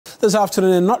This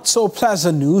afternoon, in not so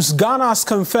pleasant news, Ghana has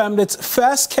confirmed its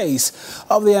first case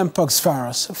of the Mpox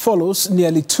virus. Follows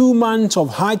nearly 2 months of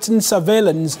heightened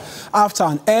surveillance after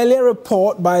an earlier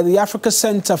report by the Africa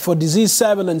Center for Disease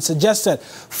Surveillance suggested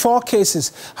 4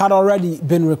 cases had already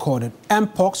been recorded.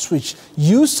 Mpox, which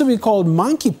used to be called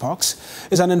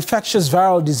monkeypox, is an infectious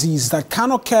viral disease that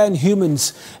can occur in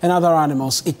humans and other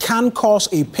animals. It can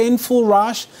cause a painful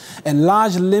rash,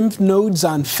 enlarged lymph nodes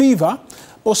and fever.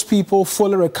 Most people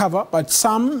fully recover, but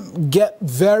some get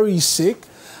very sick,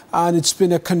 and it's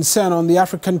been a concern on the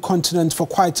African continent for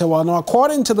quite a while. Now,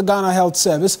 according to the Ghana Health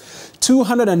Service,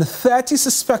 230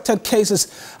 suspected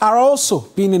cases are also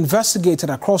being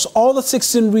investigated across all the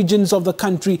 16 regions of the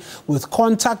country, with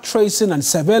contact tracing and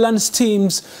surveillance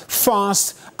teams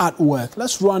fast at work.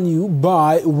 Let's run you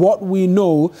by what we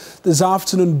know this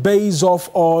afternoon based off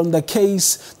on the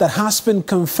case that has been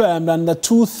confirmed and the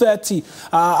 230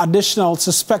 additional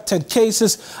suspected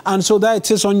cases. And so there it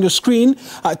is on your screen,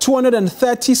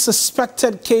 230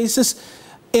 suspected cases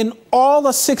in all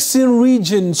the 16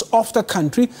 regions of the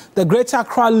country. The Greater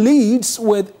Accra leads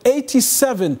with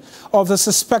 87 of the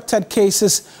suspected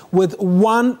cases, with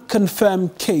 1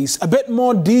 confirmed case. A bit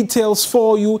more details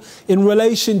for you in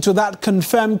relation to that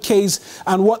confirmed case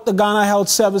and what the Ghana Health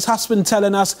Service has been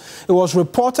telling us. It was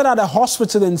reported at a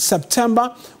hospital in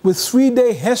September with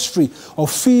 3-day history of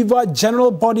fever,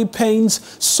 general body pains,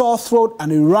 sore throat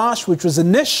and a rash, which was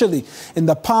initially in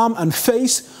the palm and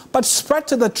face, but spread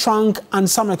to the trunk and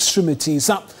some extremities.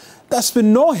 Now, there's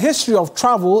been no history of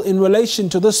travel in relation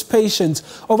to this patient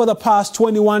over the past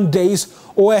 21 days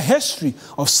or a history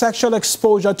of sexual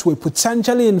exposure to a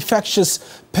potentially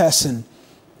infectious person.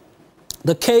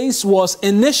 The case was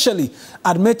initially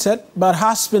admitted but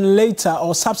has been later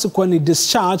or subsequently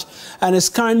discharged and is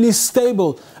currently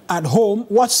stable at home.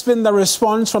 What's been the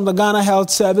response from the Ghana Health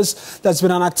Service? There's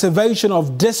been an activation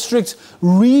of district,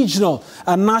 regional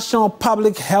and national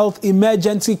public health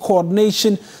emergency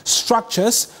coordination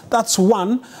structures. That's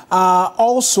one.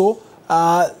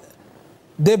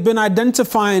 They've been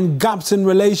identifying gaps in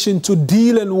relation to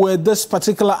dealing with this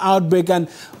particular outbreak, and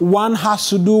one has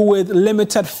to do with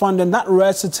limited funding. That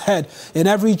rears its head in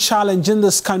every challenge in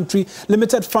this country.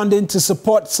 Limited funding to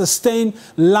support sustained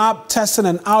lab testing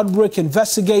and outbreak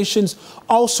investigations.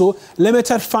 Also,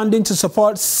 limited funding to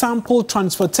support sample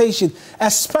transportation,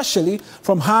 especially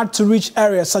from hard-to-reach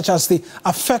areas such as the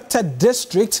affected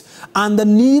district, and the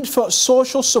need for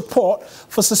social support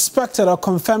for suspected or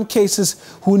confirmed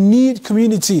cases who need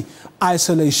community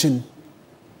isolation.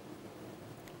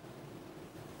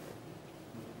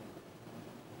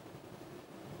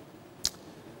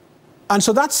 And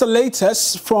so that's the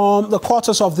latest from the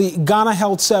quarters of the Ghana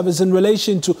Health Service in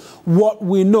relation to what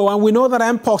we know. And we know that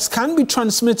Mpox can be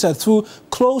transmitted through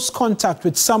close contact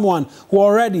with someone who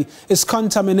already is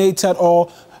contaminated, or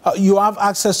you have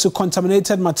access to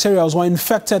contaminated materials or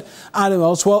infected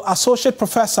animals. Well, Associate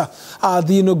Professor at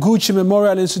the Noguchi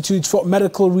Memorial Institute for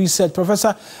Medical Research,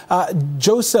 Professor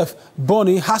Joseph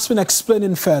Boni, has been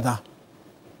explaining further.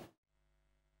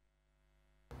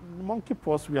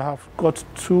 Monkeypox, we have got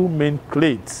 2 main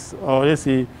clades, or let's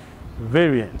say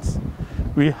variants.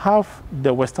 We have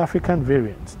the West African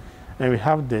variant and we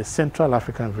have the Central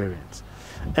African variant.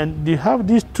 And you have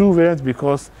these 2 variants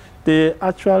because they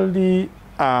actually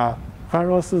are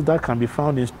viruses that can be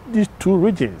found in these 2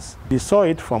 regions. We saw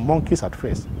it from monkeys at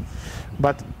first,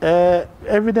 but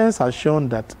evidence has shown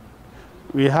that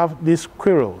we have these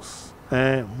squirrels.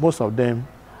 Most of them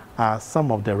are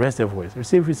some of the reservoirs.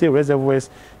 If we say reservoirs,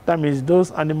 that means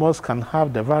those animals can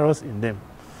have the virus in them.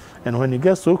 And when you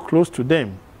get so close to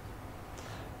them,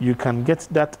 you can get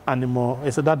that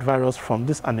that virus from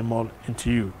this animal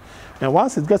into you. And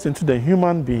once it gets into the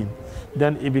human being,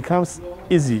 then it becomes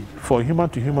easy for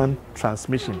human-to-human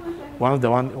transmission once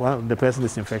the person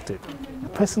is infected.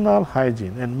 Personal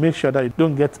hygiene, and make sure that you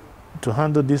don't get to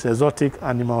handle these exotic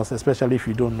animals, especially if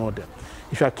you don't know them.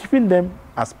 If you are keeping them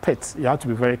as pets, you have to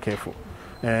be very careful.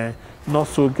 Not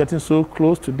so getting so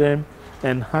close to them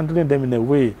and handling them in a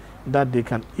way that they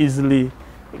can easily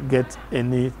get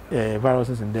any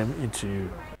viruses in them into you.